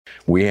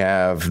We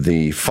have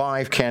the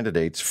 5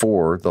 candidates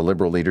for the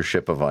Liberal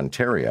leadership of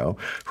Ontario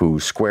who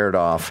squared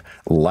off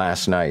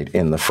last night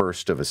in the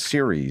first of a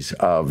series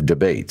of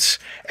debates.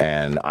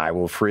 And I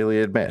will freely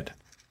admit,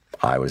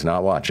 I was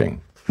not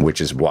watching,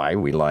 which is why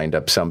we lined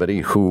up somebody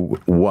who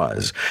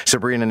was.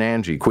 Sabrina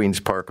Nanji, Queen's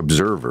Park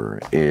Observer,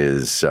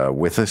 is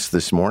with us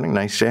this morning.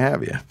 Nice to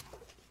have you.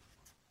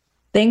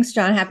 Thanks,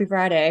 John. Happy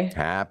Friday.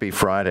 Happy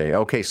Friday.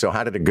 Okay, so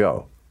how did it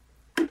go?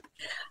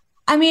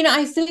 I mean,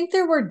 I think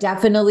there were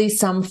definitely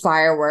some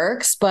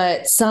fireworks,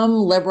 but some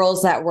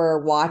liberals that were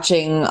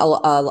watching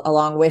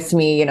along with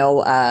me,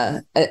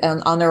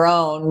 on their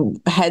own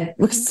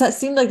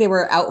seemed like they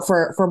were out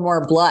for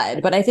more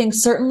blood. But I think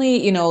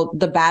certainly,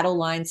 the battle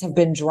lines have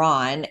been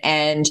drawn,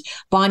 and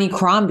Bonnie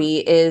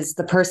Crombie is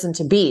the person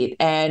to beat.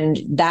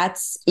 And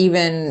that's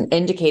even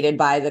indicated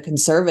by the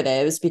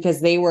Conservatives, because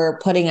they were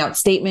putting out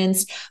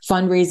statements,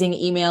 fundraising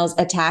emails,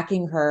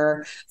 attacking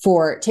her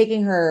for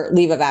taking her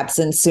leave of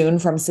absence soon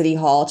from City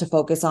Hall to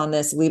focus on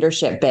this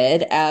leadership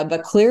bid.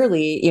 But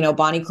clearly,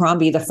 Bonnie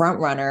Crombie, the front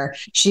runner,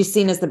 she's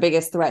seen as the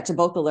biggest threat to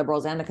both the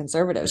Liberals and the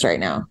Conservatives right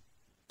now.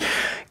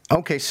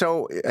 Okay,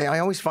 so I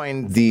always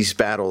find these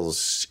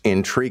battles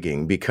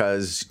intriguing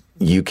because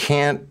you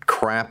can't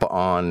crap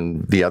on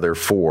the other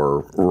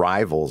 4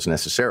 rivals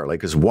necessarily,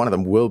 because one of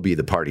them will be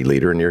the party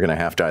leader and you're going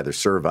to have to either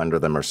serve under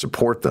them or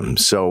support them.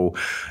 So,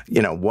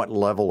 what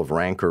level of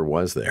rancor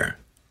was there?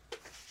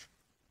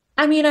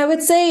 I mean, I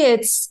would say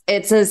it's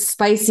as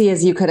spicy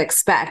as you could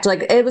expect.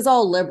 Like, it was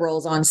all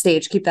liberals on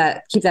stage. Keep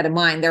that in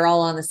mind. They're all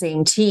on the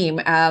same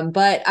team.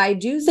 But I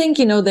do think,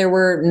 there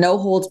were no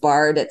holds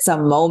barred at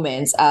some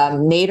moments.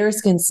 Nader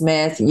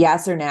Erskine-Smith,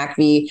 Yasser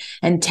Naqvi,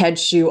 and Ted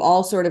Hsu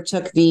all sort of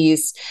took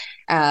these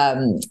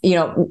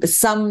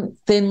some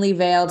thinly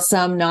veiled,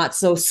 some not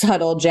so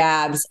subtle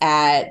jabs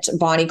at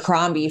Bonnie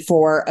Crombie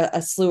for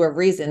a slew of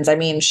reasons. I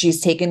mean,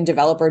 she's taken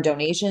developer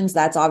donations.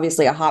 That's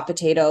obviously a hot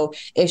potato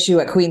issue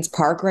at Queen's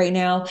Park right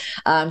now.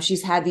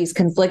 She's had these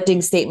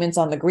conflicting statements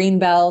on the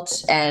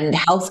Greenbelt and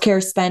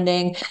healthcare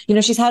spending.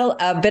 She's had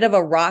a bit of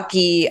a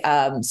rocky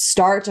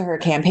start to her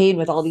campaign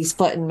with all these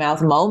foot and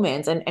mouth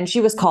moments, and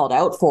she was called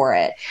out for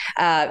it.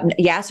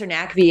 Yasser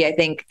Naqvi, I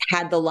think,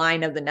 had the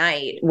line of the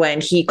night when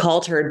he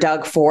called her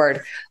Doug Ford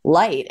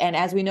light. And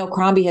as we know,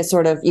 Crombie has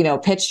sort of,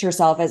 pitched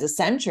herself as a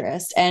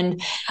centrist. And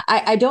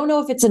I don't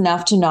know if it's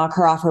enough to knock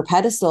her off her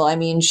pedestal. I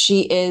mean,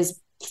 she is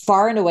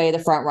far and away the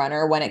front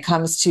runner when it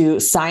comes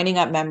to signing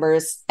up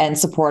members and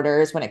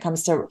supporters, when it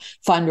comes to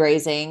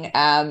fundraising,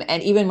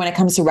 and even when it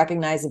comes to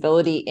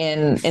recognizability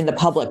in the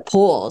public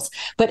polls.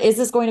 But is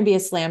this going to be a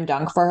slam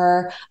dunk for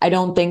her? I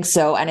don't think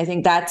so. And I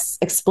think that's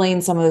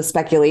explains some of the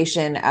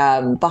speculation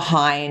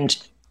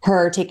behind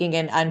her taking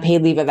an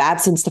unpaid leave of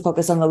absence to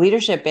focus on the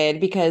leadership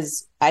bid,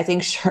 because I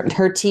think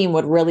her team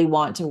would really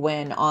want to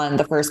win on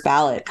the first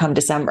ballot come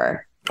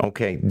December.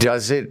 Okay.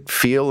 Does it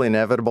feel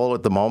inevitable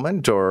at the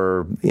moment,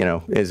 or,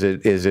 is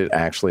it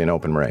actually an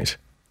open race?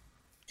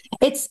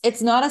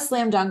 It's not a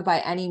slam dunk by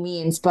any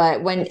means,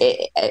 but when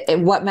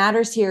what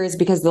matters here is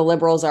because the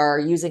Liberals are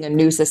using a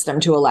new system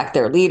to elect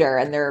their leader,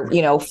 and they're,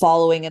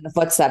 following in the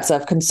footsteps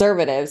of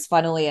Conservatives,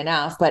 funnily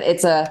enough. But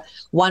it's a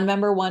one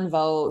member, one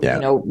vote,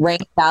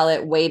 ranked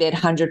ballot, weighted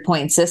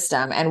 100-point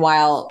system. And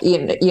while,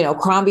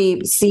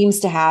 Crombie seems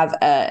to have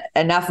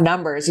enough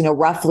numbers,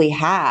 roughly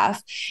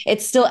half,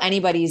 it's still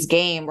anybody's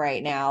game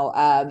right now.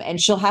 And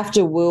she'll have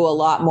to woo a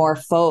lot more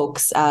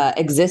folks,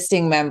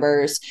 existing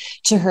members,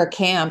 to her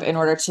camp in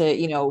order to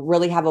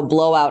really have a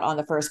blowout on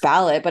the first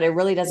ballot, but it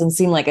really doesn't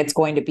seem like it's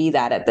going to be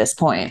that at this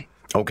point.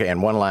 Okay,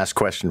 and one last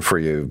question for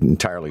you,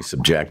 entirely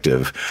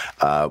subjective.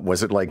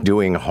 Was it like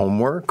doing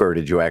homework, or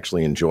did you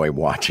actually enjoy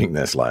watching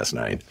this last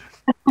night?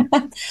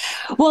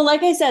 Well,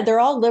 like I said, they're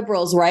all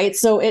liberals, right?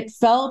 So it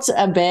felt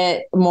a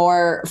bit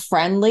more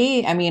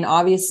friendly. I mean,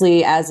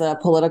 obviously, as a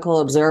political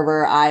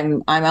observer,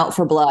 I'm out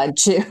for blood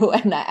too,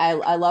 and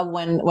I love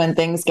when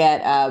things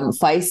get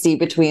feisty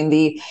between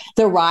the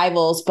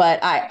rivals. But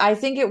I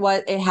think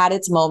it had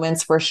its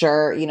moments for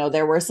sure.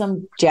 There were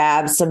some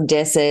jabs, some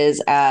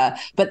disses,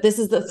 but this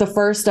is the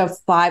first of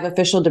 5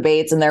 official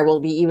debates, and there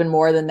will be even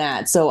more than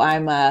that. So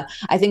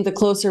I think the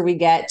closer we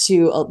get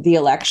to the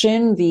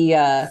election,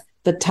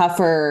 the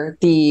tougher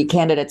the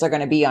candidates are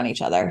going to be on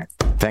each other.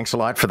 Thanks a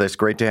lot for this.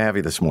 Great to have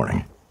you this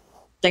morning.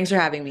 Thanks for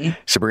having me.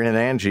 Sabrina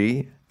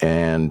Nanji,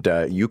 and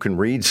you can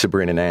read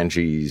Sabrina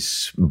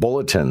Nanji's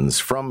bulletins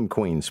from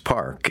Queen's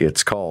Park.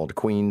 It's called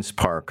Queen's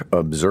Park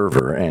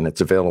Observer, and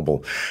it's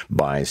available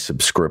by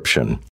subscription.